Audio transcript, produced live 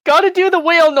gotta do the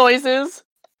whale noises.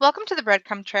 Welcome to the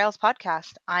Breadcrumb Trails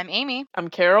podcast. I'm Amy. I'm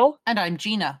Carol. And I'm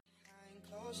Gina.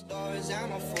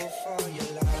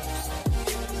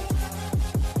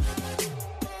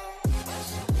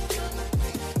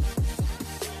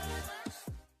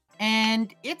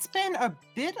 And it's been a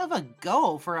bit of a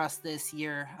go for us this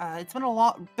year. It's been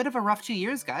bit of a rough 2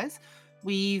 years, guys.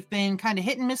 We've been kind of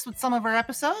hit and miss with some of our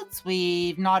episodes.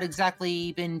 We've not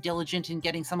exactly been diligent in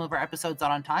getting some of our episodes out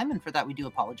on time, and for that we do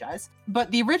apologize. But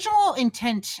the original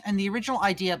intent and the original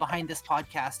idea behind this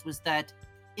podcast was that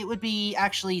it would be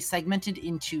actually segmented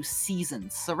into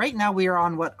seasons. So right now we are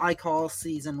on what I call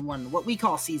season one, what we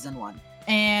call season one.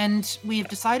 And we've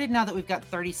decided now that we've got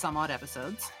 30 some odd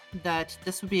episodes that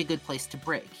this would be a good place to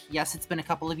break. Yes, it's been a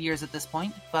couple of years at this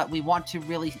point, but we want to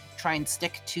really try and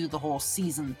stick to the whole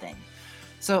season thing.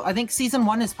 So I think season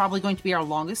one is probably going to be our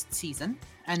longest season,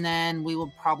 and then we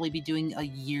will probably be doing a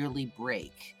yearly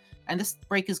break. And this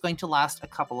break is going to last a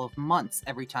couple of months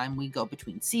every time we go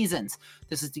between seasons.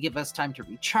 This is to give us time to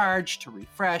recharge, to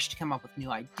refresh, to come up with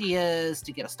new ideas,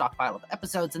 to get a stockpile of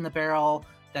episodes in the barrel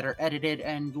that are edited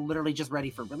and literally just ready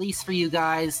for release for you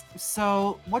guys.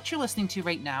 So what you're listening to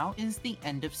right now is the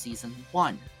end of season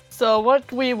one. So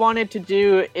what we wanted to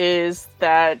do is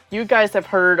that you guys have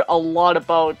heard a lot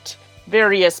about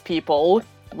various people.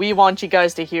 We want you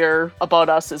guys to hear about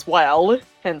us as well,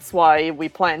 hence why we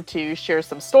plan to share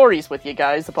some stories with you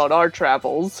guys about our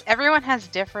travels. Everyone has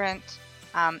different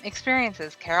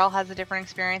experiences. Carol has a different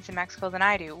experience in Mexico than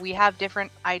I do. We have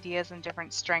different ideas and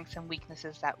different strengths and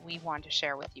weaknesses that we want to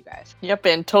share with you guys. Yep,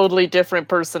 and totally different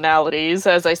personalities.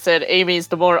 As I said, Amy's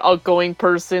the more outgoing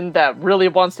person that really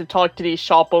wants to talk to these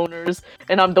shop owners,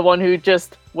 and I'm the one who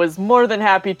just was more than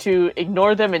happy to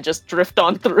ignore them and just drift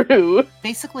on through.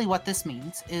 Basically what this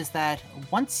means is that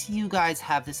once you guys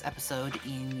have this episode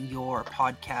in your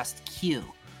podcast queue,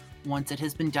 once it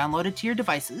has been downloaded to your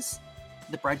devices,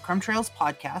 the Breadcrumb Trails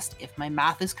podcast, if my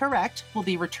math is correct, will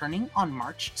be returning on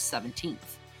March 17th.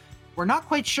 We're not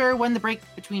quite sure when the break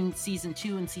between season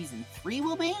 2 and season 3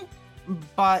 will be,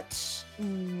 but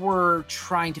we're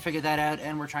trying to figure that out,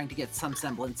 and we're trying to get some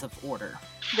semblance of order.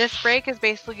 This break is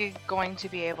basically going to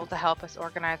be able to help us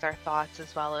organize our thoughts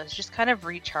as well as just kind of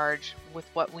recharge with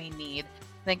what we need.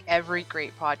 I think every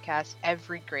great podcast,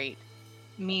 every great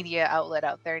media outlet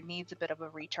out there needs a bit of a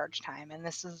recharge time, and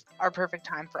this is our perfect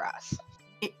time for us.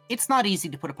 It's not easy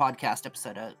to put a podcast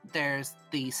episode out. There's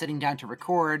the sitting down to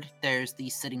record, there's the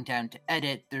sitting down to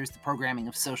edit, there's the programming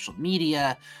of social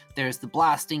media, there's the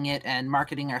blasting it and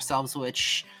marketing ourselves,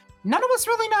 which none of us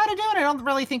really know how to do, and I don't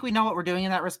really think we know what we're doing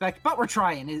in that respect, but we're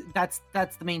trying. That's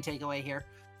the main takeaway here.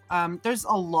 There's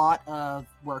a lot of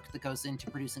work that goes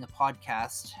into producing a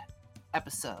podcast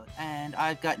episode, and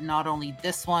I've got not only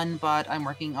this one, but I'm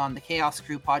working on the Chaos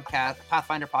Crew podcast,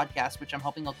 Pathfinder podcast, which I'm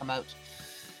hoping will come out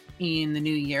in the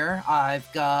new year.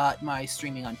 I've got my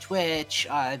streaming on Twitch,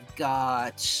 I've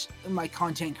got my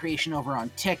content creation over on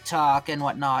TikTok and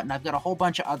whatnot, and I've got a whole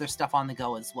bunch of other stuff on the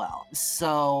go as well.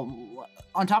 So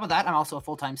on top of that, I'm also a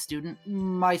full-time student.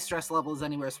 My stress level is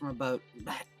anywhere from about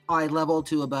eye level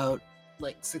to about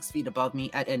 6 feet above me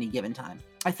at any given time.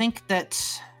 I think that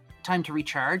time to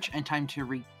recharge and time to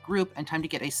regroup and time to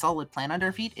get a solid plan under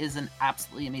our feet is an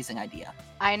absolutely amazing idea.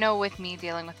 I know with me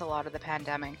dealing with a lot of the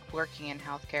pandemic, working in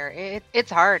healthcare,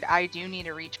 it's hard. I do need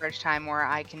a recharge time where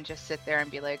I can just sit there and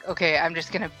be like, okay, I'm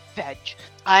just gonna veg.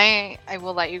 I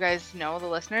will let you guys know, the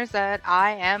listeners, that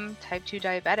I am type 2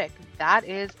 diabetic. That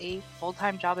is a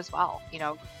full-time job as well.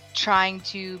 Trying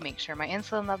to make sure my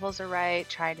insulin levels are right,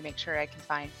 trying to make sure I can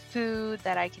find food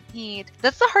that I can eat.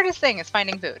 That's the hardest thing, is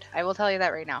finding food. I will tell you that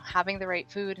right now. Having the right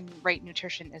food and right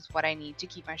nutrition is what I need to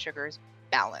keep my sugars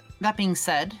balanced. That being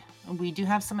said, we do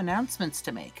have some announcements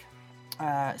to make.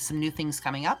 Some new things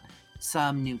coming up,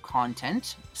 some new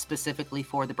content specifically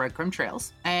for the Breadcrumb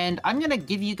Trails, and I'm going to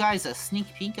give you guys a sneak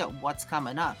peek at what's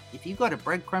coming up. If you go to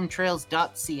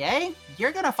breadcrumbtrails.ca,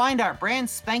 you're going to find our brand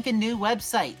spanking new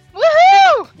website.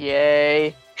 Woohoo!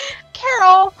 Yay.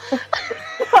 Carol!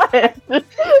 I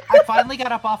finally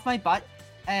got up off my butt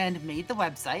and made the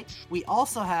website. We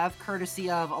also have, courtesy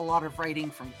of a lot of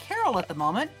writing from Carol at the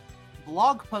moment,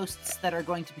 blog posts that are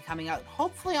going to be coming out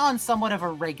hopefully on somewhat of a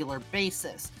regular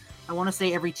basis. I want to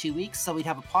say every 2 weeks, so we'd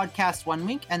have a podcast 1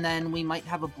 week, and then we might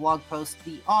have a blog post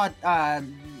the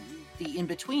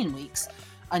in-between weeks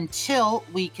until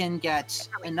we can get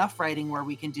enough writing where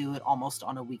we can do it almost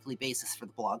on a weekly basis for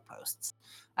the blog posts.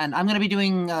 And I'm going to be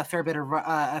doing a fair bit of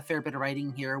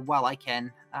writing here while I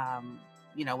can,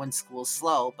 when school's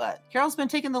slow. But Carol's been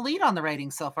taking the lead on the writing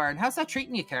so far, and how's that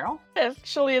treating you, Carol?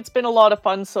 Actually, it's been a lot of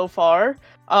fun so far.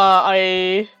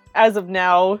 As of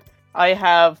now, I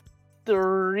have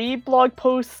 3 blog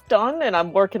posts done, and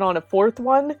I'm working on a 4th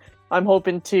one. I'm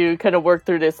hoping to kind of work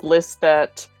through this list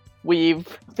that we've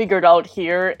figured out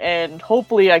here, and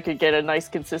hopefully I could get a nice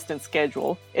consistent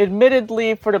schedule.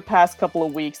 Admittedly, for the past couple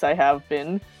of weeks, I have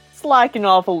been slacking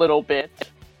off a little bit.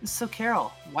 So,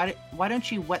 Carol, why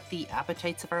don't you whet the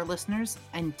appetites of our listeners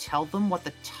and tell them what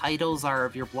the titles are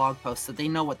of your blog posts so they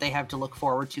know what they have to look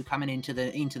forward to coming into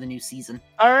the new season?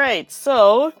 Alright,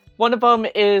 so one of them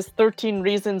is 13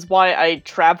 Reasons Why I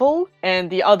Travel,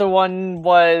 and the other one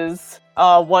was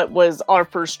what was our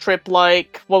first trip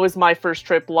like, what was my first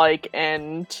trip like,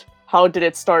 and how did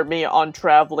it start me on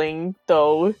traveling,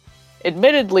 though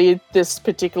admittedly, this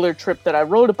particular trip that I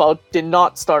wrote about did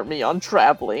not start me on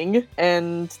traveling.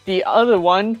 And the other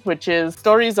one, which is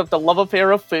Stories of the Love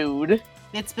Affair of Food.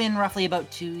 It's been roughly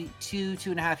about two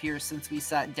and a half years since we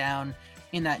sat down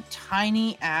in that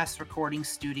tiny ass recording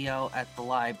studio at the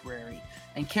library.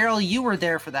 And Carol, you were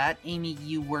there for that. Amy,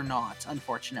 you were not,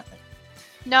 unfortunately.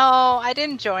 No, I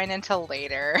didn't join until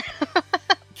later.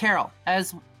 Carol,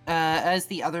 as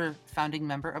the other founding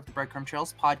member of the Breadcrumb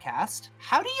Trails podcast,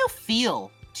 how do you feel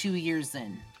 2 years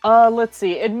in? Let's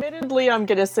see. Admittedly, I'm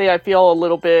gonna say I feel a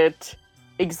little bit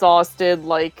exhausted.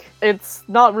 Like, it's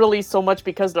not really so much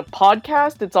because of the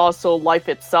podcast, it's also life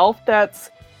itself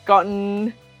that's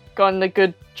gotten a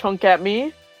good chunk at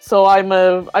me. So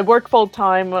I work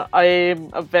full-time,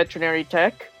 I'm a veterinary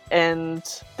tech, and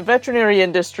the veterinary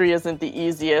industry isn't the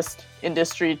easiest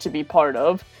industry to be part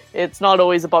of. It's not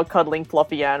always about cuddling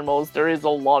fluffy animals. There is a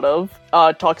lot of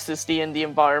toxicity in the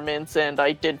environments, and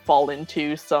I did fall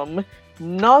into some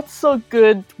not so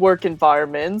good work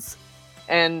environments.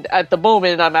 And at the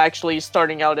moment, I'm actually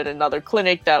starting out at another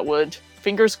clinic that would,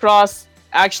 fingers crossed,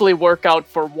 actually work out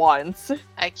for once.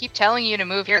 I keep telling you to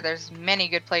move here. There's many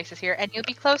good places here, and you'll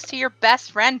be close to your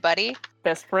best friend, buddy.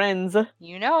 Best friends.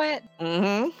 You know it.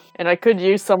 Mm-hmm. And I could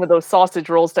use some of those sausage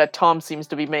rolls that Tom seems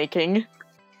to be making.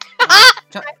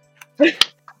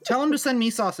 Tell him to send me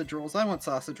sausage rolls. I want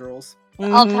sausage rolls.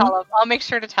 Mm-hmm. I'll tell him. I'll make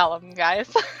sure to tell him,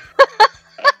 guys.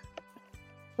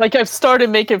 Like, I've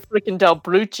started making freaking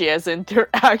Delbruccias, and they're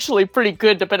actually pretty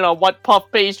good depending on what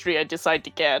puff pastry I decide to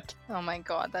get. Oh my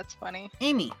god, that's funny.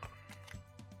 Amy,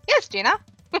 Yes, Gina?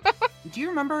 do you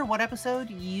remember what episode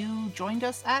you joined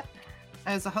us at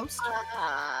as a host?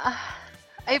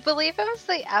 I believe it was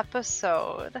the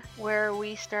episode where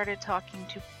we started talking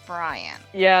to Brian.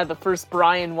 Yeah, the first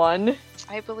Brian one.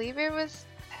 I believe it was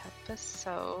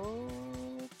episode...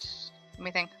 Let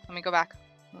me think. Let me go back.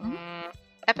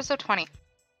 Episode 20.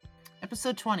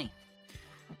 Episode 20.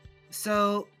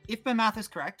 So, if my math is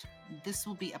correct, this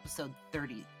will be episode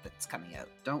 30 that's coming out.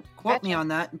 Don't quote me on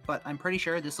that, but I'm pretty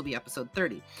sure this will be episode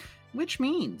 30. Which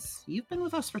means you've been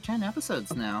with us for 10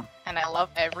 episodes now. And I love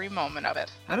every moment of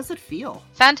it. How does it feel?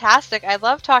 Fantastic. I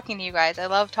love talking to you guys. I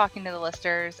love talking to the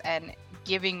listeners and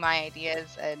giving my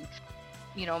ideas and,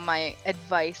 you know, my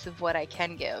advice of what I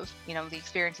can give, you know, the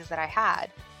experiences that I had.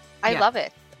 I love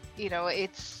it. You know,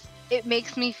 it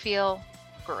makes me feel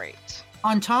great.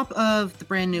 On top of the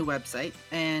brand new website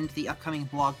and the upcoming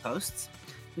blog posts,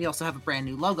 we also have a brand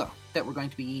new logo that we're going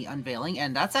to be unveiling,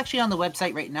 and that's actually on the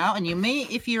website right now. And you may,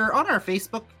 if you're on our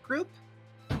Facebook group,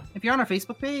 if you're on our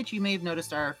Facebook page, you may have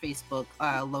noticed our Facebook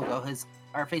logo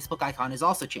our Facebook icon is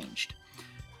also changed.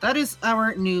 That is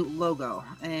our new logo,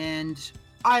 and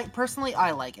I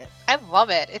like it. I love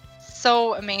it. It's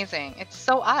so amazing. It's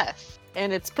so us.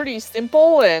 And it's pretty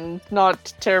simple and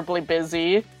not terribly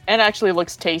busy, and actually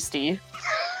looks tasty.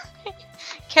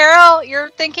 Carol, you're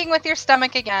thinking with your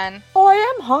stomach again. Oh, I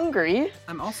am hungry.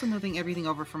 I'm also moving everything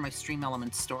over from my Stream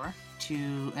Elements store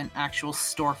to an actual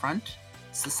storefront.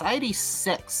 Society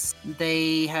 6.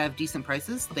 They have decent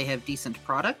prices. They have decent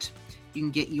product. You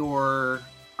can get your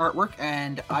artwork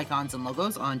and icons and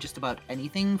logos on just about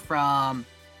anything from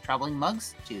traveling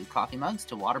mugs to coffee mugs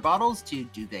to water bottles to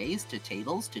duvets to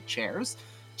tables to chairs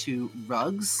to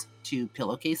rugs to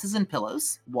pillowcases and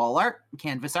pillows, wall art,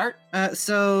 canvas art.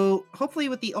 So hopefully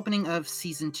with the opening of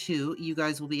season 2, you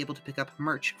guys will be able to pick up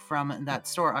merch from that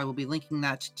store. I will be linking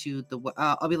that to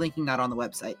I'll be linking that on the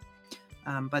website.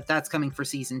 But that's coming for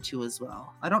season 2 as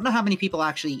well. I don't know how many people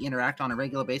actually interact on a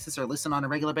regular basis or listen on a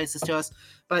regular basis to us,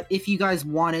 but if you guys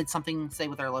wanted something, say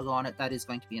with our logo on it, that is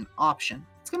going to be an option.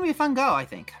 It's going to be a fun go, I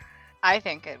think. I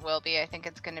think it will be. I think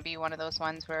it's going to be one of those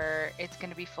ones where it's going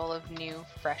to be full of new,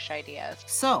 fresh ideas.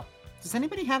 So, does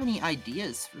anybody have any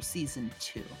ideas for season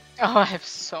 2? Oh, I have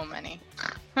so many.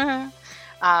 I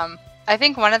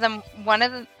think one of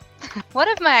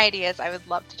my ideas I would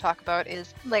love to talk about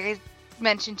is, like I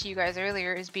mentioned to you guys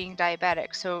earlier, is being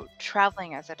diabetic. So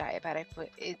traveling as a diabetic,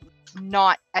 it's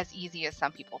not as easy as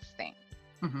some people think.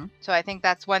 Mm-hmm. So I think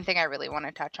that's one thing I really want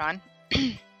to touch on.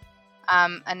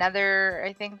 Another,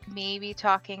 I think maybe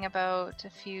talking about a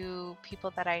few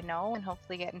people that I know and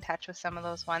hopefully get in touch with some of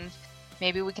those ones.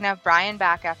 Maybe we can have Brian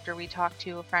back after we talk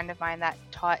to a friend of mine that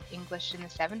taught English in the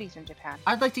 70s in Japan.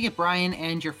 I'd like to get Brian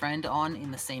and your friend on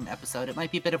in the same episode. It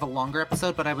might be a bit of a longer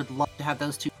episode, but I would love to have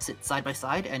those two sit side by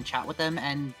side and chat with them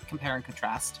and compare and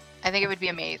contrast. I think it would be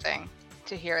amazing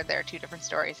to hear their two different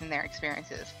stories and their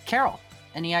experiences. Carol,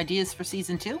 any ideas for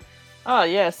season 2?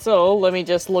 Yeah, so let me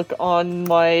just look on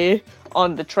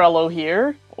the Trello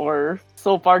here, or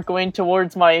so far going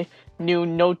towards my new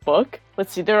notebook.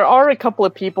 Let's see, there are a couple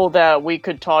of people that we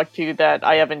could talk to that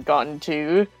I haven't gotten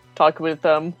to talk with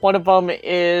them. One of them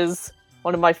is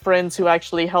one of my friends who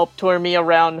actually helped tour me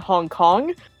around Hong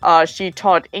Kong. She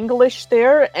taught English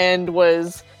there and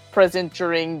was present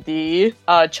during the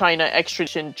China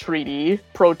extradition treaty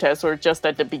protest, or just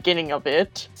at the beginning of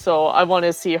it. So I want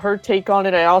to see her take on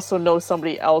it. I also know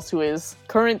somebody else who is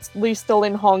currently still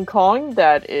in Hong Kong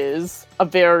that is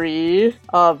very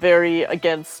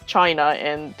against China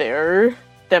and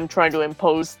them trying to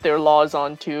impose their laws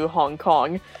onto Hong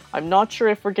Kong. I'm not sure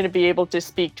if we're going to be able to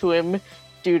speak to him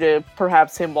due to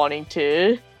perhaps him wanting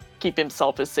to keep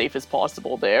himself as safe as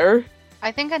possible there.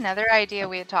 I think another idea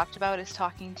we had talked about is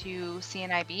talking to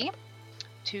CNIB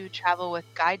to travel with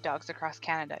guide dogs across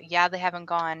Canada. Yeah, they haven't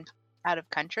gone out of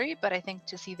country, but I think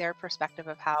to see their perspective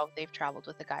of how they've traveled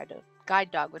with a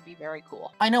guide dog would be very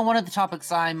cool. I know one of the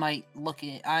topics I might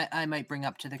I might bring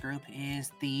up to the group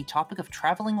is the topic of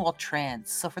traveling while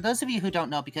trans. So for those of you who don't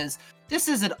know, because this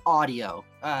is an audio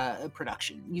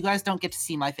production, you guys don't get to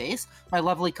see my face. My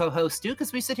lovely co-host do,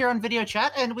 because we sit here on video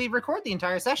chat and we record the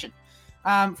entire session.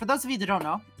 For those of you that don't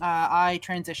know, I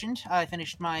transitioned. I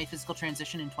finished my physical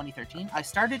transition in 2013. I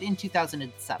started in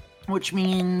 2007, which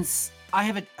means I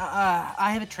have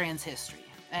a trans history.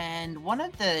 And one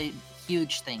of the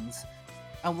huge things,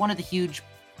 one of the huge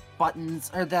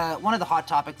buttons, or one of the hot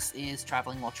topics is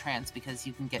traveling while trans, because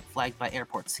you can get flagged by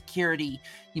airport security.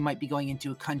 You might be going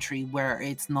into a country where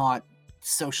it's not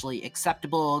socially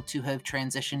acceptable to have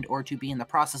transitioned or to be in the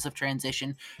process of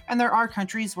transition, and there are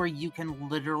countries where you can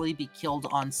literally be killed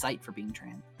on sight for being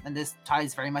trans, and this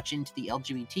ties very much into the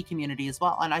LGBT community as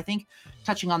well. And I think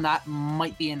touching on that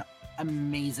might be an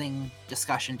amazing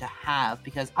discussion to have,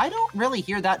 because I don't really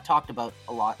hear that talked about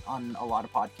a lot on a lot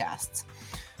of podcasts.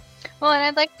 Well, and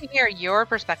I'd like to hear your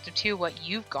perspective too, what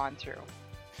you've gone through.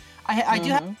 I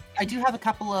do have a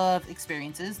couple of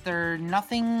experiences. They're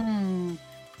nothing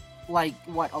like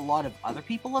what a lot of other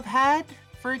people have had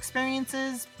for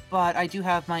experiences, but I do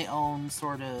have my own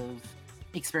sort of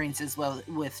experiences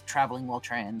with traveling while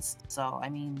trans. So I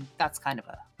mean, that's kind of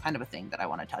a thing that I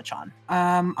want to touch on.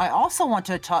 I also want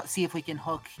to see if we can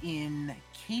hook in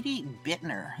Katie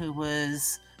Bittner, who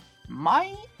was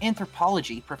my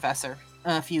anthropology professor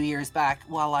a few years back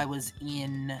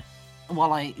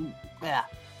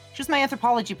she was my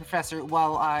anthropology professor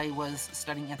while I was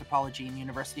studying anthropology in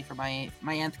university for my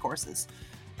anth courses.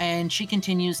 And she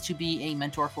continues to be a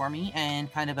mentor for me and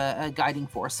kind of a guiding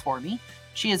force for me.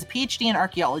 She has a PhD in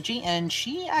archaeology, and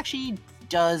she actually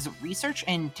does research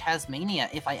in Tasmania,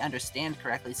 if I understand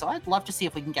correctly. So I'd love to see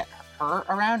if we can get her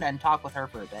around and talk with her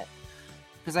for a bit,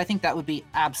 because I think that would be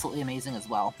absolutely amazing as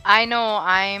well. I know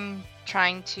I'm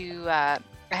trying to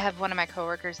I have one of my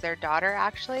coworkers, their daughter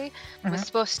actually was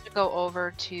supposed to go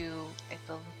over to, I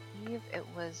believe it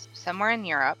was somewhere in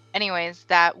Europe. Anyways,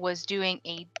 that was doing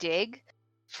a dig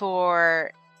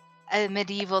for a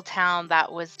medieval town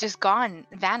that was just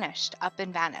vanished.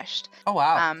 Oh,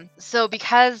 wow. So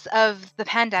because of the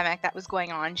pandemic that was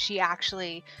going on, she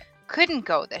actually couldn't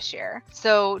go this year.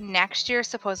 So next year,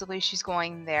 supposedly she's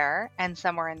going there and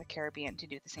somewhere in the Caribbean to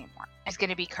do the same work. It's going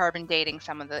to be carbon dating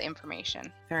some of the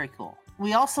information. Very cool.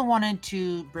 We also wanted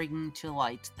to bring to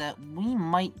light that we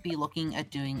might be looking at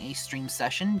doing a stream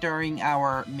session during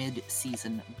our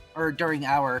mid-season, or during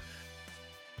our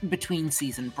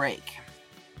between-season break.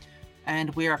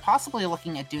 And we are possibly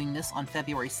looking at doing this on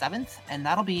February 7th, and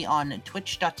that'll be on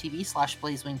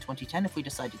twitch.tv/blazewing2010 if we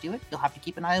decide to do it. You'll have to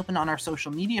keep an eye open on our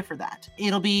social media for that.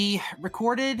 It'll be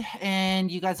recorded,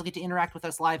 and you guys will get to interact with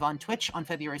us live on Twitch on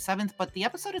February 7th, but the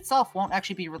episode itself won't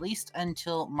actually be released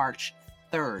until March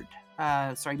 17th.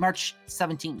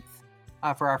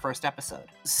 For our first episode.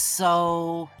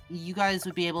 So you guys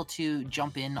would be able to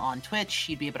jump in on Twitch.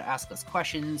 You'd be able to ask us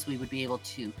questions. We would be able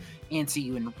to answer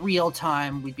you in real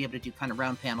time. We'd be able to do kind of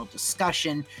round panel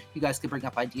discussion. You guys could bring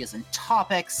up ideas and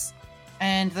topics.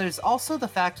 And there's also the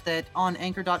fact that on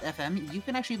anchor.fm, you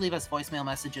can actually leave us voicemail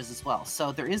messages as well.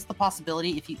 So there is the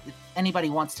possibility, if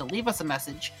anybody wants to leave us a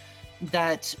message,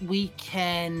 that we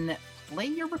can play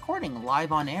your recording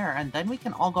live on air, and then we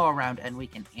can all go around and we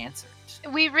can answer it.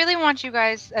 We really want you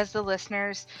guys, as the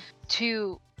listeners,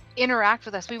 to interact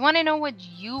with us. We want to know what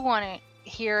you want to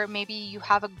hear. Maybe you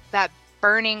have that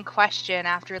burning question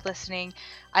after listening,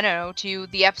 I don't know, to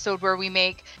the episode where we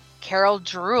make Carol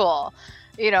drool.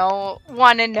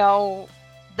 Want to know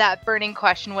that burning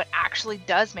question, what actually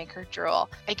does make her drool.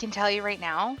 I can tell you right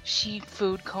now,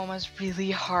 food coma's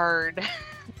really hard.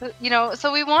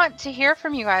 So we want to hear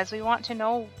from you guys. We want to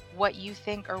know what you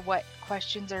think or what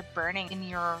questions are burning in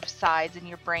your sides, in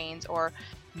your brains, or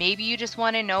maybe you just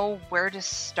want to know where to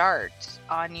start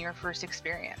on your first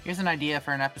experience. Here's an idea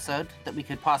for an episode that we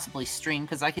could possibly stream,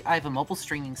 because I have a mobile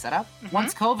streaming setup. Mm-hmm.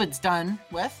 Once COVID's done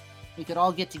with, we could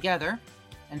all get together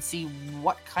and see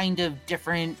what kind of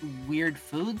different weird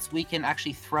foods we can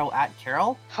actually throw at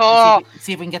Carol. Oh,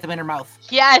 See if we can get them in her mouth.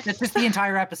 yes! That's just the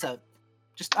entire episode.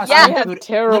 Just us Yeah. throwing I food, have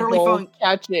terrible throwing-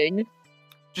 catching.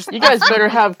 Just You guys better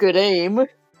have good aim.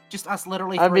 just us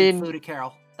literally I throwing mean- food at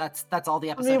Carol. That's all the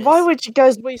I episode mean, is. why would you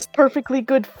guys waste perfectly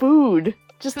good food?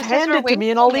 Just Who says hand we're it to me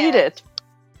and I'll wasting eat it? it.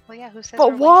 Well, yeah, who says But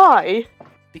we're why?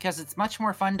 Because it's much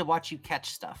more fun to watch you catch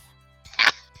stuff.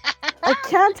 I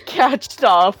can't catch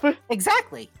stuff.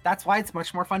 Exactly. That's why it's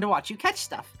much more fun to watch you catch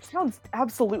stuff. Sounds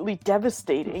absolutely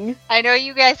devastating. I know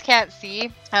you guys can't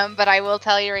see, but I will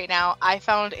tell you right now, I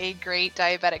found a great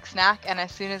diabetic snack, and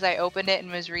as soon as I opened it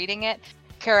and was reading it,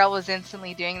 Carol was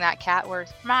instantly doing that cat word,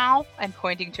 meow, and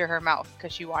pointing to her mouth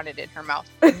because she wanted it in her mouth.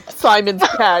 Simon's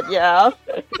cat, yeah.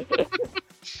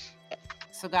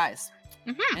 So guys,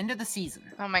 Mhm. end of the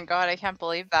season. Oh my god, I can't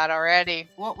believe that already.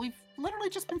 Well, we've literally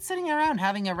just been sitting around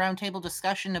having a roundtable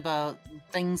discussion about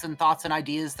things and thoughts and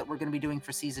ideas that we're going to be doing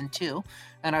for season 2.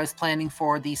 And I was planning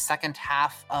for the second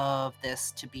half of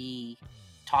this to be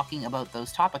talking about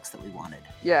those topics that we wanted.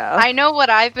 Yeah. I know what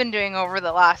I've been doing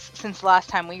since last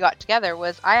time we got together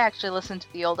was I actually listened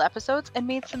to the old episodes and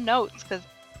made some notes because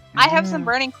I have some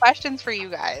burning questions for you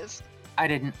guys. I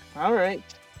didn't. All right.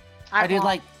 I did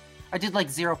like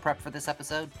zero prep for this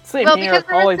episode. Same well, here. because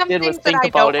there All are I some did was things that think I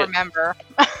about don't it. remember.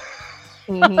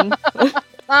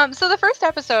 Mhm. So the first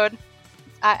episode,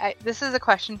 this is a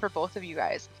question for both of you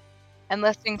guys. And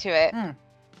listening to it,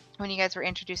 when you guys were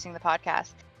introducing the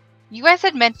podcast, you guys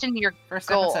had mentioned your First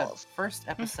goals. episode. First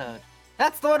episode.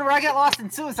 That's the one where I get lost in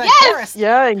Suicide Yes! Forest.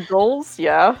 Yeah, and goals,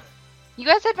 yeah. You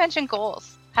guys had mentioned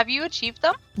goals. Have you achieved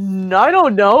them? I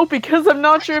don't know, because I'm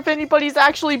not sure if anybody's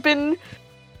actually been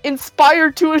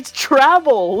inspired to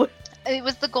travel. It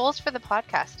was the goals for the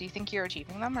podcast. Do you think you're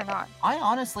achieving them or not? I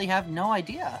honestly have no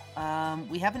idea.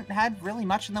 We haven't had really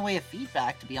much in the way of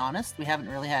feedback, to be honest. We haven't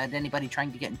really had anybody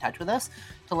trying to get in touch with us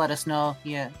to let us know,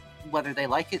 whether they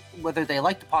like it, whether they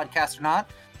like the podcast or not.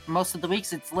 Most of the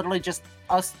weeks, it's literally just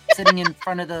us sitting in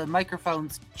front of the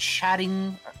microphones,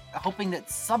 chatting, hoping that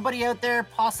somebody out there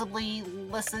possibly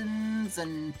listens,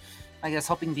 and I guess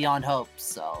hoping beyond hope.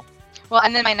 So Well,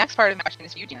 and then my next part of the question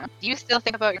is for you, Gina. Do you still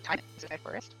think about your time in Suicide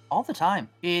Forest? all the time,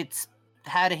 it's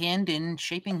had a hand in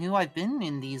shaping who I've been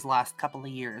in these last couple of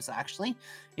years, actually.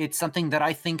 It's something that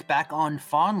I think back on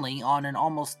fondly on an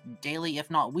almost daily, if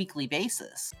not weekly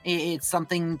basis. It's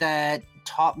something that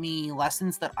taught me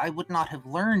lessons that I would not have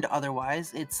learned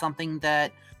otherwise. It's something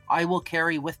that I will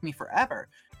carry with me forever.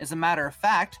 As a matter of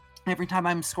fact, every time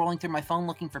I'm scrolling through my phone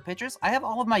looking for pictures, I have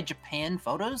all of my Japan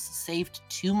photos saved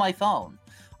to my phone.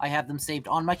 I have them saved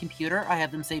on my computer. I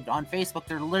have them saved on Facebook.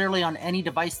 They're literally on any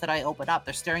device that I open up.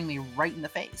 They're staring me right in the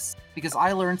face because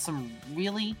I learned some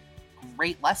really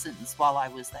great lessons while I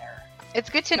was there.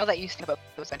 It's good to know that you think about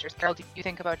those ventures. Carol, do you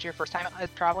think about your first time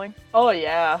traveling? Oh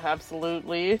yeah,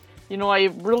 absolutely.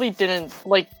 I really didn't,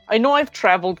 I know I've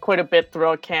traveled quite a bit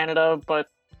throughout Canada, but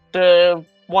the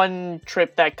one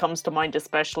trip that comes to mind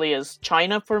especially is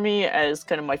China for me as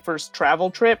kind of my first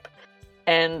travel trip.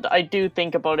 And I do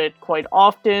think about it quite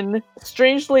often.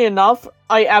 Strangely enough,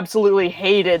 I absolutely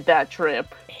hated that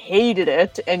trip. Hated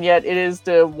it, and yet it is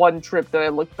the one trip that I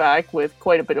look back with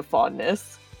quite a bit of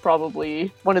fondness.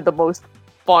 Probably one of the most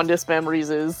fondest memories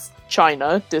is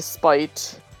China,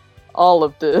 despite all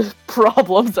of the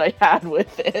problems I had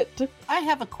with it. I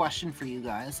have a question for you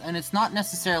guys, and it's not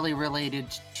necessarily related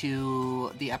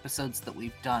to the episodes that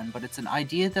we've done, but it's an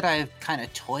idea that I've kind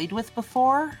of toyed with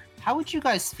before. How would you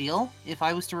guys feel if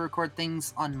I was to record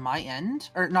things on my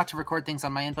end? Or not to record things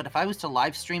on my end, but if I was to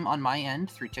live stream on my end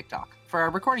through TikTok for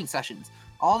our recording sessions?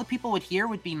 All the people would hear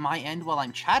would be my end while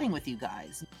I'm chatting with you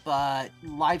guys, but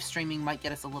live streaming might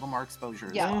get us a little more exposure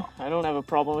as Yeah. well. I don't have a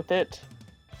problem with it.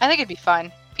 I think it'd be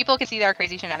fun. People can see our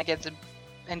crazy shenanigans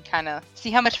and kind of see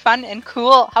how much fun and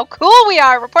how cool we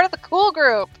are. We're part of the cool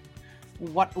group.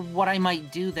 What I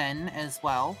might do then as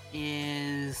well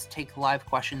is take live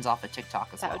questions off of TikTok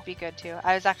as That well. would be good too.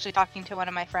 I was actually talking to one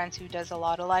of my friends who does a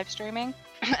lot of live streaming,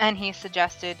 and he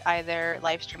suggested either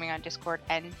live streaming on Discord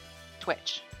and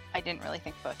Twitch. I didn't really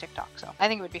think about TikTok, so I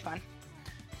think it would be fun.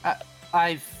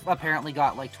 I've apparently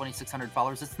got like 2,600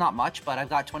 followers. It's not much, but I've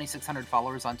got 2,600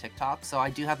 followers on TikTok, so I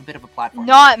do have a bit of a platform.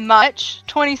 Not much.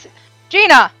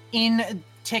 Gina! In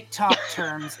TikTok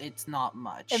terms, it's not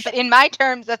much. But in my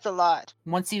terms, that's a lot.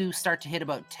 Once you start to hit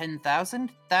about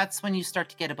 10,000, that's when you start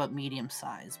to get about medium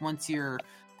size. Once your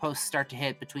posts start to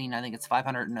hit between, I think it's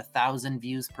 500 and 1,000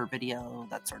 views per video,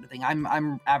 that sort of thing.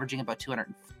 I'm averaging about 200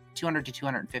 to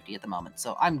 250 at the moment,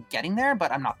 so I'm getting there,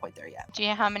 but I'm not quite there yet. Do you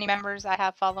know how many members I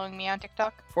have following me on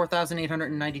TikTok?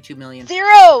 4,892 million.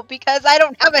 0, because I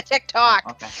don't have a TikTok.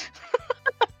 Okay.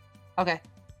 Okay.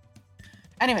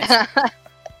 Anyways,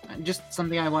 just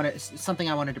something I wanted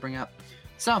to bring up.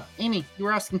 So, Amy, you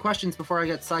were asking questions before I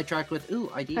got sidetracked with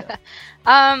idea.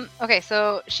 Okay,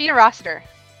 so Sheena Rossiter,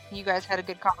 you guys had a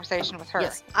good conversation with her.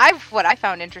 Yes. What I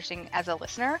found interesting as a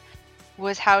listener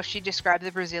was how she described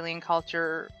the Brazilian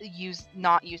culture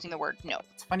not using the word no.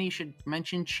 It's funny you should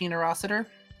mention Sheena Rossiter.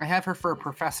 I have her for a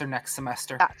professor next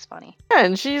semester. That's funny. Yeah,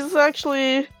 and she's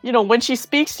actually, when she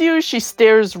speaks to you, she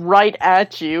stares right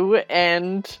at you,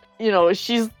 and,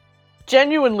 she's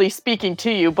genuinely speaking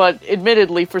to you, but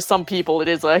admittedly, for some people, it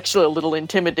is actually a little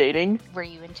intimidating. Were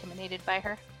you intimidated by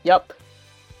her? Yep.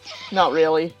 Not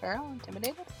really. Girl,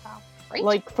 intimidated? Wow. Great.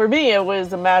 Like, for me, it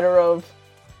was a matter of,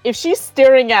 if she's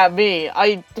staring at me,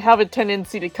 I have a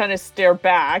tendency to kind of stare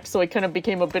back, so it kind of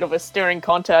became a bit of a staring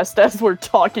contest as we're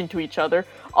talking to each other.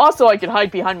 Also, I could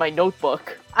hide behind my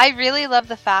notebook. I really love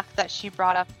the fact that she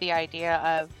brought up the idea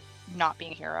of not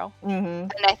being a hero. Mm-hmm.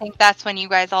 And I think that's when you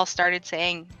guys all started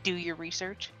saying, do your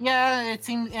research. Yeah, it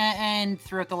seemed, and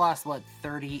throughout the last,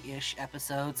 30-ish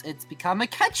episodes, it's become a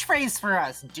catchphrase for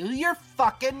us. Do your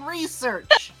fucking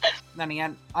research! Then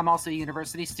again, I'm also a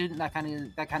university student. That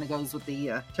kind of goes with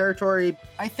the territory.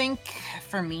 I think,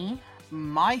 for me,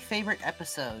 my favorite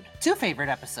episode, 2 favorite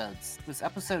episodes, was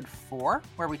episode 4,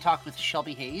 where we talked with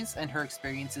Shelby Hayes and her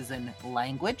experiences in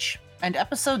language, and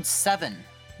episode 7,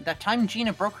 that time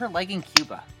Gina broke her leg in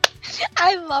Cuba.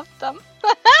 I love them.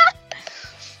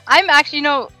 I'm actually,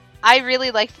 I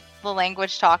really liked the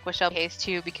language talk with Shelby Hayes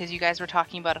too, because you guys were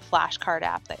talking about a flashcard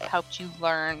app that helped you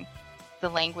learn the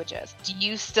languages. Do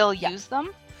you still use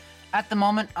them? At the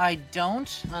moment, I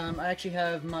don't. I actually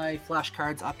have my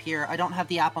flashcards up here. I don't have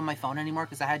the app on my phone anymore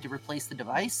because I had to replace the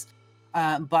device.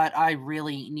 But I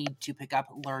really need to pick up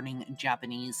learning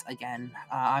Japanese again.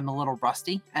 I'm a little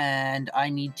rusty, and I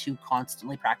need to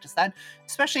constantly practice that,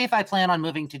 especially if I plan on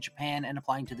moving to Japan and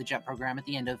applying to the JET program at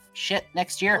the end of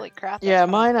next year. Holy crap. Yeah,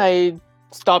 mine, I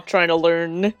stopped trying to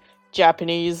learn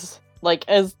Japanese. Like,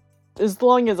 as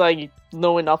long as I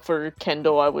know enough for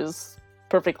Kendo, I was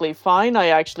perfectly fine. I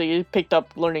actually picked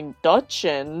up learning Dutch,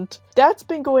 and that's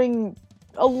been going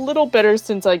a little better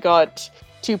since I got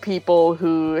 2 people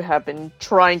who have been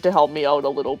trying to help me out a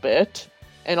little bit.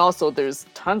 And also, there's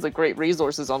tons of great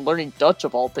resources on learning Dutch,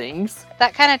 of all things.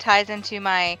 That kind of ties into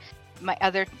my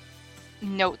other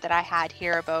note that I had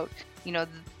here about,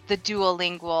 the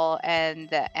Duolingual and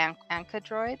the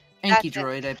Ankadroid.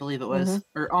 Ankydroid, I believe it was.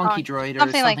 Mm-hmm. Or Onkydroid, or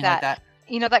something like that.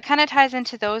 That kind of ties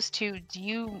into those 2.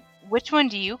 Which one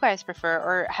do you guys prefer,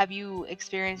 or have you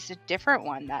experienced a different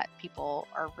one that people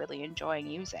are really enjoying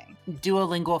using?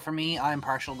 Duolingual for me, I'm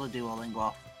partial to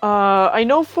Duolingual. I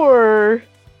know for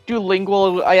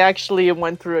Duolingual, I actually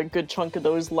went through a good chunk of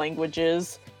those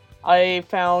languages. I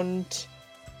found,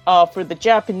 for the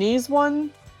Japanese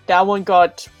one, that one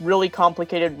got really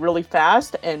complicated really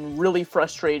fast and really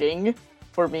frustrating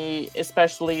for me,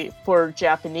 especially for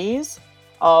Japanese.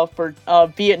 For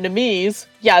Vietnamese,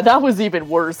 yeah, that was even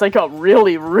worse. I got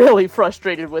really, really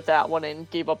frustrated with that one and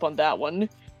gave up on that one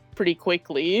pretty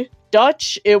quickly.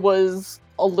 Dutch, it was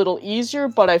a little easier,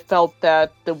 but I felt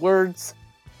that the words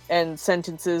and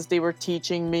sentences they were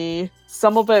teaching me,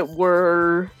 some of it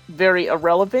were very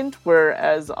irrelevant,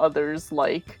 whereas others,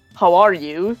 like, how are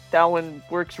you? That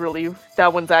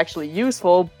one's actually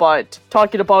useful, but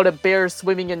talking about a bear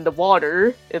swimming in the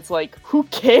water, it's like, who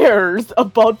cares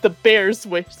about the bear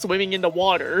swimming in the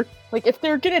water? Like, if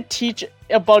they're gonna teach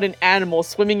about an animal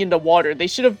swimming in the water, they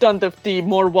should have done the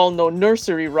more well-known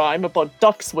nursery rhyme about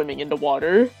ducks swimming in the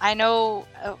water. I know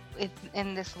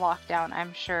in this lockdown,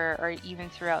 I'm sure, or even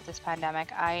throughout this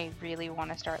pandemic, I really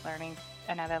want to start learning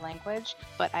another language,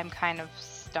 but I'm kind of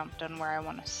stumped on where I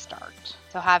want to start.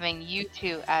 So having you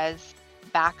 2 as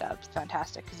backups,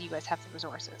 fantastic, because you guys have the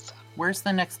resources. Where's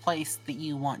the next place that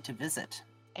you want to visit?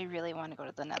 I really want to go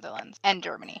to the Netherlands and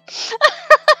Germany.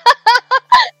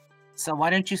 So why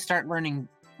don't you start learning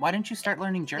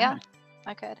German? Yeah.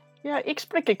 I could. Yeah, ich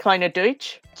spreche keine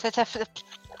Deutsch. So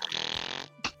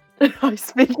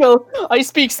I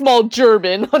speak small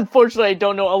German. Unfortunately, I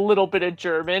don't know a little bit of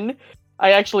German.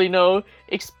 I actually know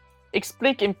ik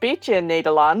spreek een beetje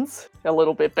Nederlands a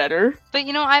little bit better. But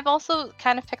I've also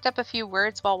kind of picked up a few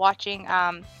words while watching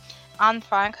Anne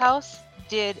Frankhaus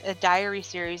did a diary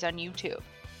series on YouTube.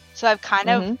 So I've kind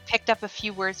of picked up a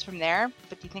few words from there,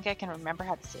 but do you think I can remember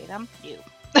how to say them? No.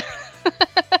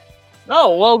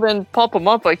 Oh, well then pop them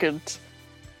up. I could...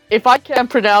 If I can't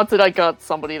pronounce it, I got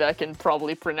somebody that can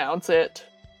probably pronounce it.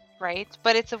 Right?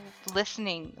 But it's a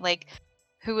listening, like,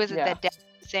 who is it that Deb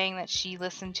was saying that she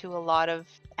listened to a lot of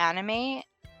anime?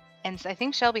 And I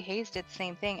think Shelby Hayes did the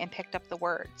same thing and picked up the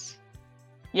words.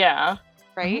 Yeah.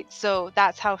 Right? So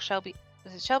that's how Shelby...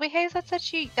 Was it Shelby Hayes that said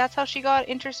that's how she got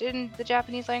interested in the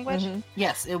Japanese language?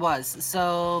 Yes, it was.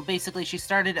 So basically she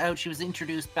started out, she was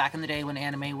introduced back in the day when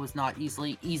anime was not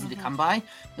easy to come by,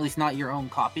 at least not your own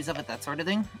copies of it, that sort of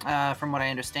thing. From what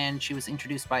I understand, she was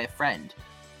introduced by a friend.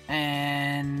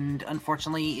 And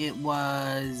unfortunately it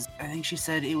was, I think she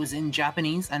said it was in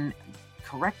Japanese, and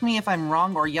correct me if I'm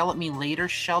wrong or yell at me later,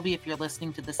 Shelby, if you're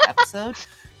listening to this episode.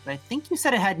 But I think you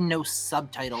said it had no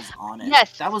subtitles on it.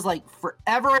 Yes. That was like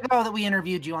forever ago that we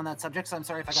interviewed you on that subject, so I'm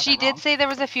sorry if I got She that wrong. did say there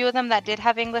was a few of them that did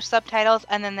have English subtitles,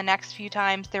 and then the next few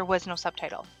times there was no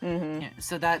subtitle. Yeah,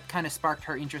 so that kind of sparked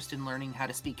her interest in learning how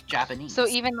to speak Japanese. So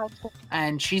even like...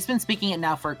 And she's been speaking it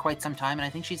now for quite some time, and I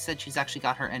think she said she's actually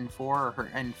got her N4 or her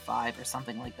N5 or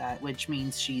something like that, which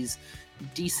means she's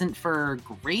decent for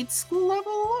grade school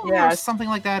level or something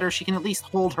like that, or she can at least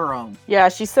hold her own. Yeah,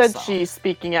 she said she's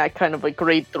speaking at kind of a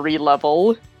grade 3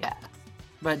 level. Yeah,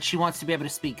 but she wants to be able to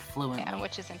speak fluently. Yeah,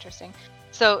 which is interesting.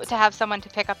 So to have someone to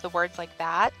pick up the words like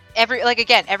that,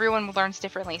 everyone learns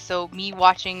differently. So me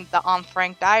watching the Anne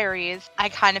Frank diaries, I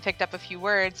kind of picked up a few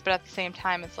words, but at the same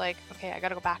time, it's like, okay, I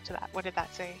gotta go back to that. What did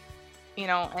that say?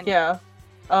 And yeah.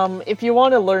 If you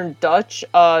want to learn Dutch,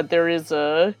 there is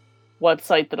a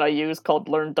website that I use called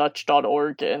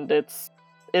learndutch.org, and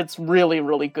it's really,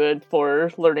 really good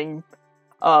for learning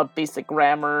basic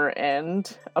grammar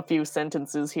and a few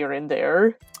sentences here and there.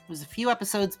 It was a few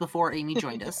episodes before Amy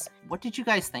joined us. What did you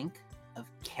guys think of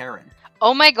Karen?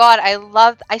 Oh my god,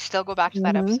 I still go back to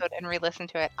that episode and re-listen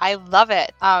to it. I love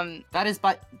it. That is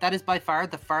by far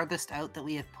the farthest out that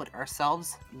we have put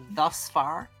ourselves thus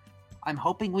far. I'm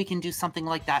hoping we can do something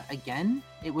like that again.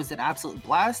 It was an absolute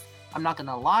blast. I'm not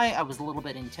gonna lie, I was a little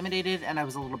bit intimidated and I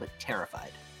was a little bit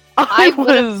terrified. I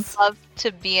would have loved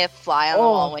to be a fly on the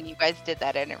wall when you guys did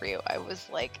that interview. I was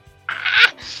like,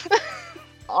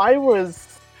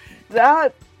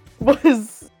 that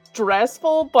was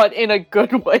stressful, but in a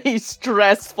good way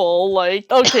stressful. Like,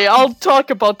 okay, I'll talk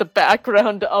about the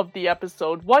background of the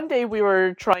episode. One day we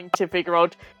were trying to figure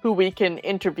out who we can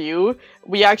interview.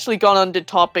 We actually got on the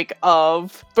topic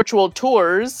of virtual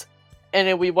tours, and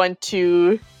then we went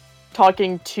to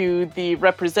talking to the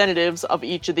representatives of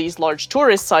each of these large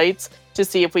tourist sites to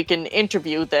see if we can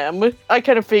interview them. I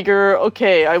kind of figure,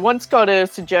 okay, I once got a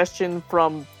suggestion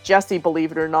from Jesse,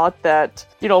 believe it or not, that,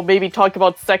 maybe talk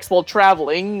about sex while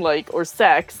traveling, or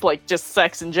sex, just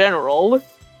sex in general,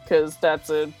 because that's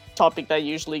a topic that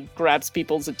usually grabs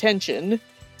people's attention.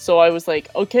 So I was like,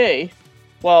 okay,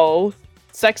 well,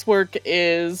 sex work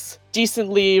is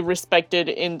decently respected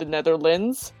in the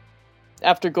Netherlands.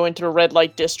 After going to the red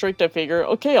light district, I figure,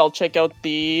 okay, I'll check out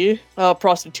the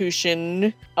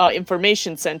prostitution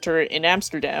information center in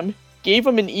Amsterdam. Gave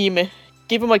them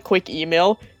a quick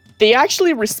email. They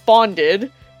actually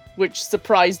responded, which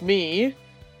surprised me.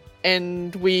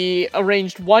 And we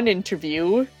arranged one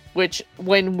interview, which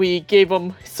when we gave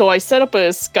them... So I set up a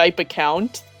Skype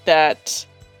account that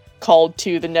called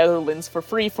to the Netherlands for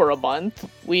free for a month.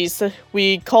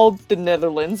 We called the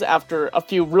Netherlands after a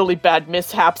few really bad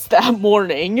mishaps that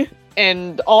morning.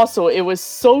 And also, it was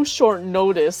so short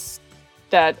notice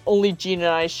that only Gina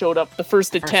and I showed up the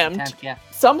first attempt. Yeah.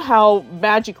 Somehow,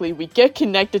 magically, we get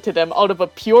connected to them out of a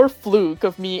pure fluke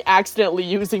of me accidentally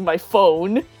using my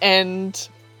phone. And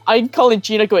I'm calling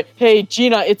Gina going, hey,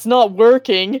 Gina, it's not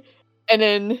working. And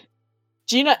then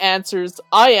Gina answers,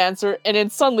 I answer, and then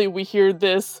suddenly we hear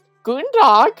this, Guten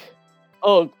Tag.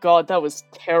 Oh god, that was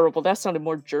terrible. That sounded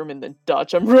more German than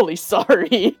Dutch. I'm really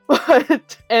sorry.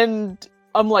 And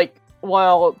I'm like,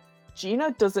 well,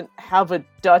 Gina doesn't have a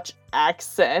Dutch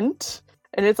accent.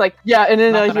 And it's like, yeah, and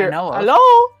then I hear, hello?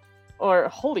 Or,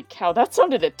 holy cow, that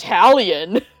sounded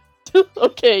Italian.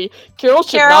 Okay, Carol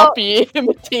should not be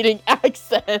imitating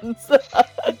accents.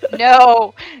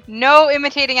 No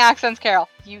imitating accents, Carol.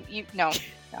 No.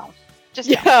 Just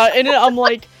yeah, and then I'm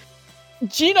like,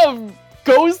 Gina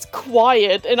goes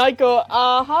quiet, and I go,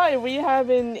 hi, we have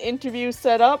an interview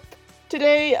set up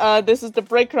today. This is the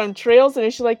Breadcrumb Trails,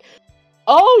 and she's like,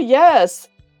 oh, yes.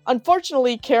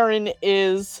 Unfortunately, Karen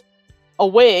is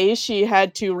away. She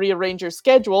had to rearrange her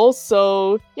schedule,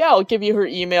 so yeah, I'll give you her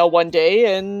email one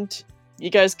day, and you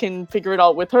guys can figure it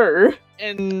out with her.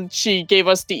 And she gave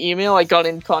us the email. I got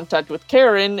in contact with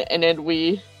Karen, and then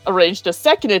we arranged a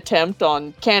second attempt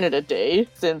on Canada Day,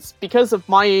 because of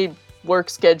my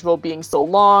work schedule being so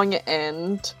long,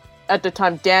 and at the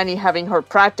time Danny having her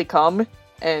practicum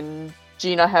and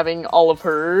Gina having all of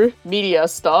her media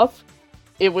stuff,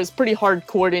 it was pretty hard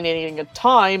coordinating a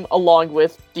time along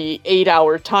with the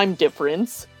 8-hour time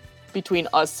difference between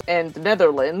us and the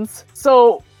Netherlands.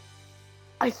 So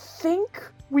I think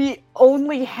we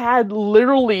only had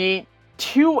literally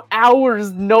 2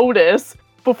 hours notice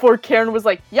before Karen was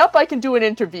like, yep, I can do an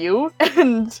interview.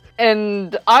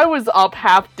 And I was up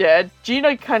half dead.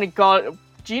 Gina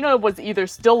was either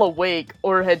still awake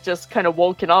or had just kind of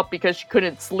woken up because she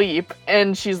couldn't sleep.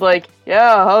 And she's like,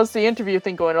 yeah, how's the interview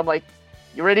thing going? I'm like,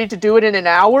 you ready to do it in an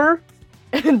hour?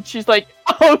 And she's like,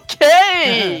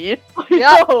 okay.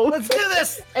 Yeah, let's do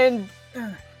this. And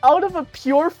out of a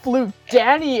pure fluke,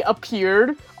 Danny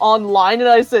appeared online, and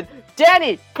I said,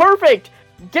 Danny, perfect.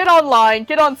 Get online,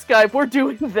 get on Skype, we're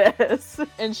doing this.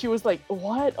 And she was like,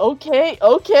 what? Okay,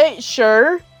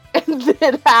 sure. And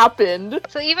it happened.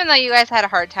 So even though you guys had a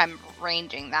hard time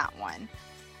arranging that one,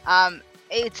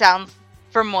 it sounds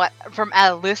from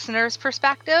a listener's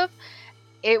perspective,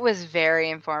 it was very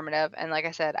informative. And like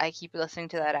I said, I keep listening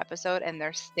to that episode, and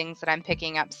there's things that I'm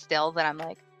picking up still that I'm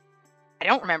like, I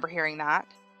don't remember hearing that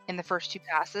in the first 2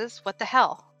 passes. What the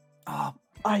hell?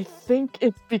 I think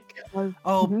it's because...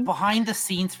 behind the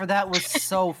scenes for that was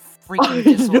so freaking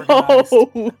disorganized.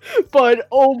 No, but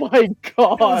oh my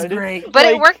god. It was great. But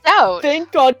it worked out.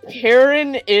 Thank God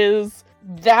Karen is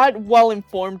that well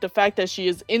informed. The fact that she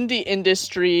is in the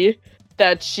industry,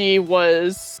 that she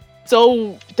is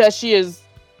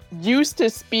used to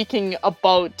speaking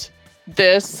about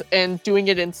this and doing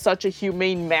it in such a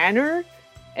humane manner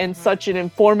and such an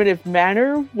informative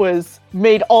manner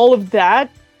made all of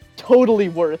that totally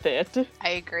worth it. I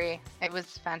agree. It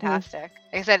was fantastic.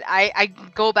 Like I said, I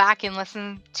go back and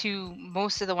listen to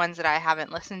most of the ones that I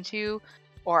haven't listened to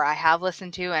or I have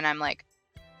listened to, and I'm like,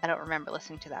 I don't remember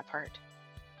listening to that part.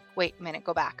 Wait a minute,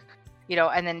 go back.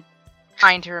 And then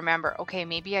trying to remember, okay,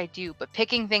 maybe I do. But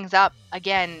picking things up,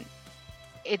 again,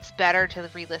 it's better to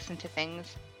re-listen to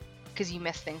things because you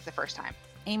miss things the first time.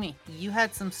 Amy, you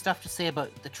had some stuff to say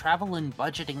about the travel and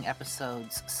budgeting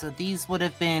episodes. So these would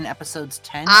have been episodes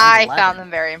 10 and 11. I found them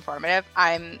very informative.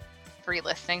 I'm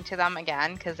re-listening to them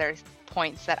again because there's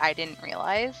points that I didn't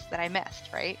realize that I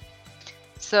missed, right?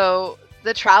 So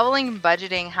the traveling and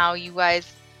budgeting, how you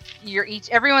guys,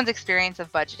 everyone's experience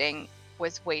of budgeting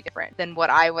was way different than what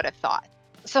I would have thought.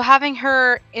 So having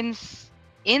her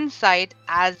insight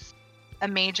as a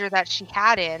major that she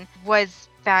had in was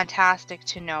fantastic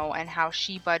to know, and how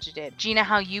she budgeted. Gina,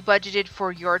 how you budgeted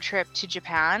for your trip to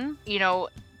Japan,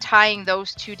 tying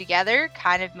those two together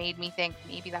kind of made me think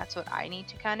maybe that's what I need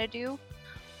to kind of do,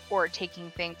 or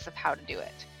taking things of how to do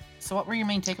it. So what were your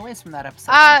main takeaways from that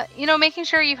episode? Making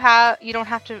sure you don't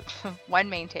have to, one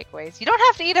main takeaways, you don't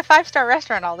have to eat a 5-star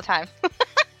restaurant all the time.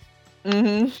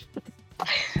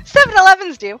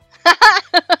 7-Elevens do.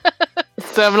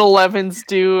 7-Elevens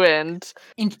do, and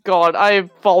God, I've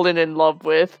fallen in love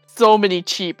with so many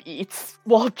cheap eats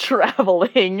while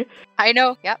traveling. I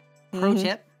know, yep. Pro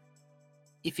tip,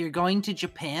 if you're going to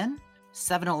Japan,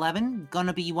 7-Eleven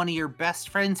gonna be one of your best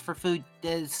friends for food.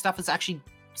 Stuff is actually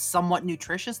somewhat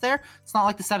nutritious there. It's not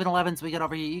like the 7-Elevens we get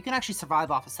over here. You can actually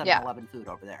survive off of 7-Eleven food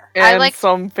over there. And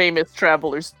some famous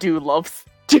travelers do love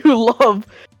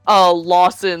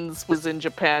Lawson's was in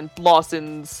Japan.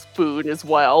 Lawson's food as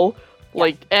well. Yeah.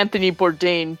 Like Anthony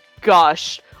Bourdain,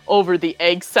 gosh, over the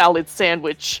egg salad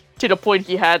sandwich to the point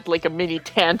he had like a mini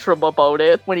tantrum about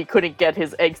it when he couldn't get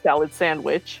his egg salad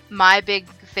sandwich. My big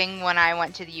thing when I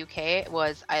went to the UK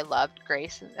was I loved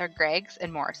Greg's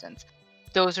and Morrison's.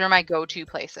 Those were my go-to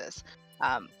places.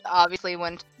 Obviously,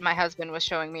 when my husband was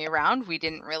showing me around, we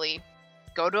didn't really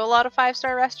go to a lot of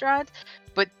 5-star restaurants,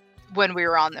 but when we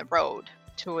were on the road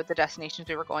to the destinations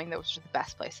we were going, those were the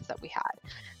best places that we had.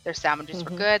 Their sandwiches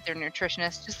were good, they're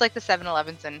nutritious, just like the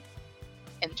 7-Elevens in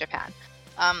Japan.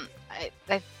 I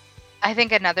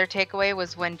think another takeaway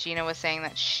was when Gina was saying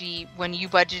that when you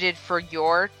budgeted for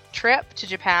your trip to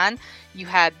Japan, you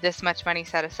had this much money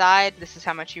set aside, this is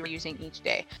how much you were using each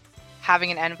day.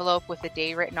 Having an envelope with a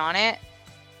day written on it,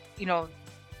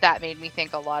 that made me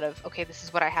think a lot of, okay, this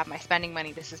is what I have my spending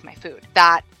money, this is my food.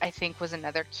 That, I think, was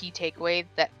another key takeaway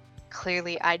that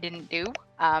clearly I didn't do.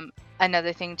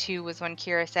 Another thing too was when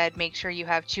Kira said, make sure you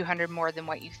have 200 more than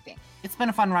what you think. It's been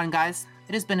a fun run, guys.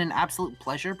 It has been an absolute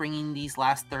pleasure bringing these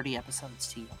last 30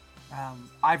 episodes to you.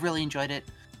 I've really enjoyed it.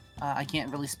 I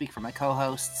can't really speak for my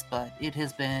co-hosts, but it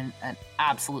has been an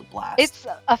absolute blast. It's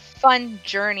a fun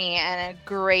journey and a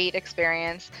great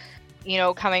experience. You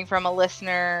know, coming from a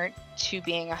listener to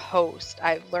being a host,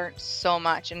 I've learned so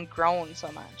much and grown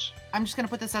so much. I'm just going to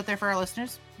put this out there for our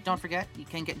listeners. Don't forget, you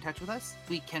can get in touch with us.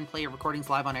 We can play your recordings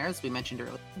live on air, as we mentioned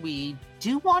earlier. We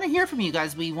do want to hear from you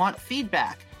guys. We want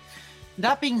feedback.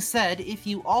 That being said, if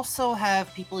you also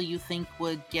have people you think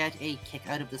would get a kick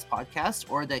out of this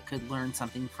podcast, or that could learn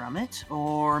something from it,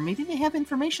 or maybe they have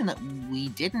information that we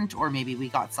didn't, or maybe we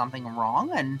got something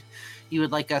wrong and you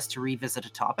would like us to revisit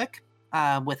a topic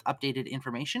with updated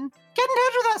information, get in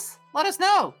touch with us. Let us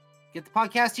know. Give the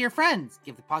podcast to your friends.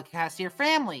 Give the podcast to your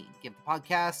family. Give the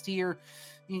podcast to your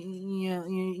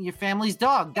family's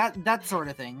dog. That sort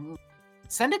of thing.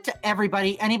 Send it to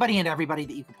everybody, anybody and everybody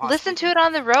that you can possibly. Listen to it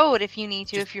on the road if you need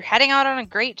to. If you're heading out on a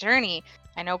great journey.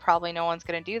 I know probably no one's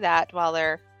going to do that while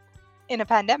they're in a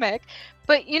pandemic,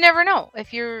 but you never know.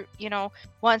 If you're,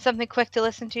 want something quick to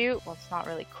listen to, well, it's not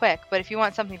really quick, but if you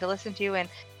want something to listen to and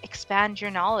expand your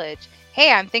knowledge.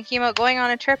 Hey, I'm thinking about going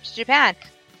on a trip to Japan.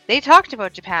 They talked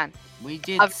about Japan. We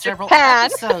did several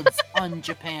episodes on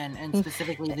Japan and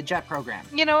specifically the JET program.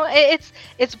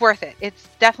 It's worth it. It's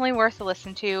definitely worth to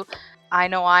listen to. I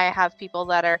know I have people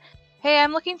that are, hey,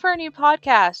 I'm looking for a new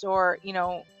podcast, or, you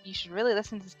should really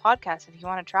listen to this podcast if you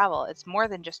want to travel. It's more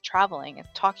than just traveling. It's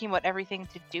talking about everything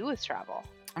to do with travel.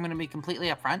 I'm going to be completely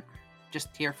upfront, just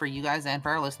here for you guys and for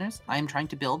our listeners. I am trying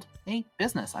to build a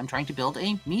business. I'm trying to build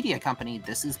a media company.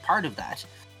 This is part of that.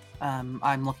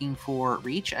 I'm looking for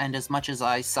reach, and as much as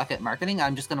I suck at marketing,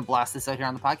 I'm just going to blast this out here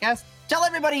on the podcast. Tell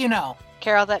everybody you know.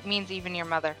 Carol, that means even your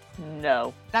mother.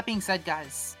 No. That being said,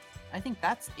 guys, I think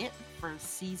that's it for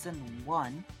season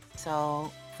 1.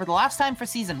 So, for the last time for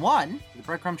season 1, the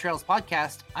Breadcrumb Trails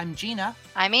podcast, I'm Gina.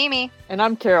 I'm Amy. And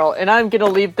I'm Carol, and I'm gonna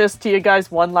leave this to you guys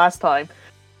one last time.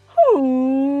 Damn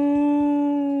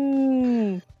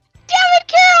it,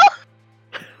 Carol!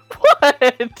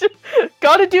 What?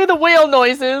 Gotta do the whale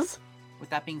noises. With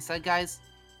that being said, guys,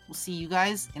 we'll see you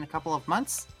guys in a couple of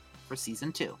months for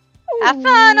season 2. Have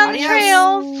fun on the Adios.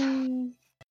 trails!